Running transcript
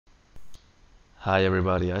Hi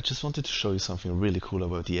everybody, I just wanted to show you something really cool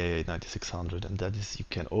about the A8-9600, and that is you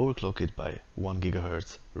can overclock it by 1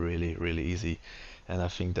 GHz really easy, and I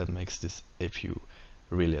think that makes this APU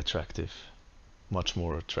really attractive, much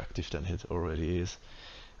more attractive than it already is.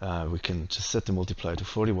 We can just set the multiplier to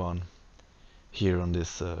 41 here on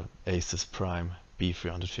this Asus Prime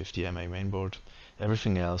B350MA mainboard.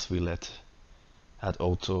 Everything else we let at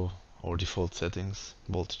auto or default settings,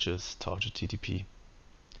 voltages, target TDP.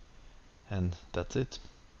 And that's it.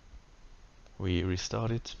 We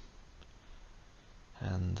restart it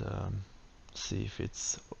and see if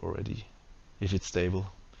it's stable.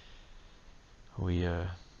 We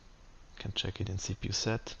can check it in CPU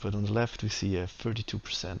set, but on the left we see a 32%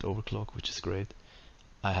 overclock, which is great.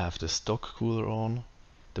 I have the stock cooler on,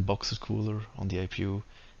 the boxed cooler on the APU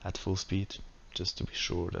at full speed, just to be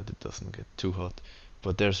sure that it doesn't get too hot,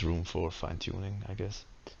 but there's room for fine-tuning, I guess.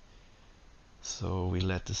 So we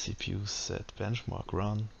let the CPU set benchmark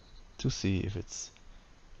run to see if it's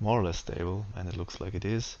more or less stable, and it looks like it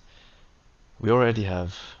is. We now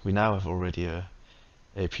have a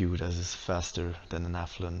APU that is faster than an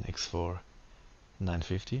Athlon X4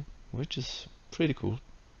 950, which is pretty cool,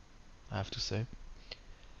 I have to say.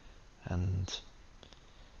 And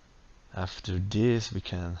after this we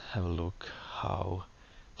can have a look how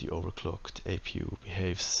the overclocked APU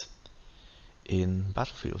behaves in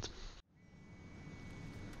Battlefield.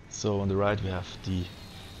 So on the right we have the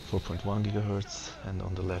 4.1 GHz and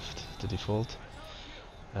on the left the default.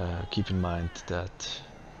 Keep in mind that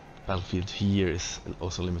Battlefield here is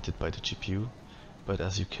also limited by the GPU, but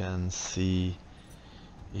as you can see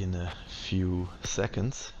in a few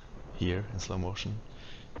seconds here in slow motion,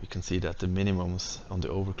 we can see that the minimums on the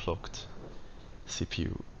overclocked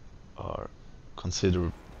CPU are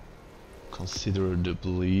considerably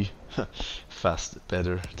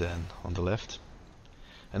better than on the left.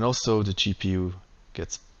 And also the GPU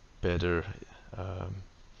gets better,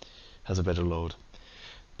 has a better load.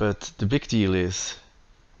 But the big deal is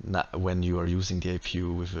when you are using the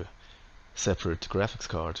APU with a separate graphics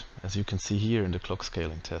card. As you can see here in the clock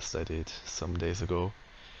scaling test I did some days ago,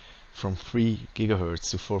 from 3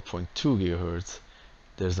 GHz to 4.2 GHz,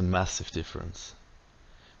 there's a massive difference.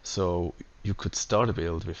 So you could start a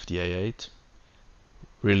build with the A8,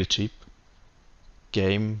 really cheap,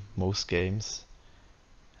 game most games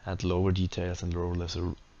at lower details and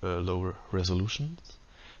lower resolutions,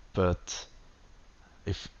 but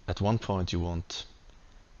if at one point you want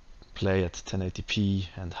play at 1080p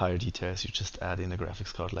and higher details, you just add in a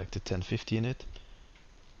graphics card like the 1050 in it,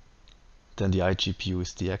 then the iGPU is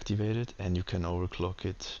deactivated and you can overclock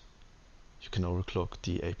it. You can overclock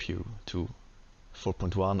the APU to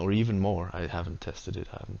 4.1 or even more. I haven't tested it,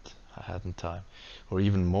 I hadn't time, or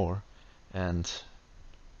even more, and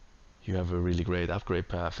you have a really great upgrade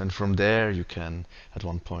path. And from there you can at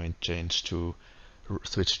one point switch to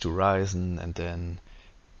Ryzen and then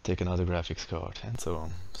take another graphics card and so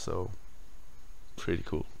on. So pretty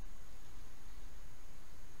cool.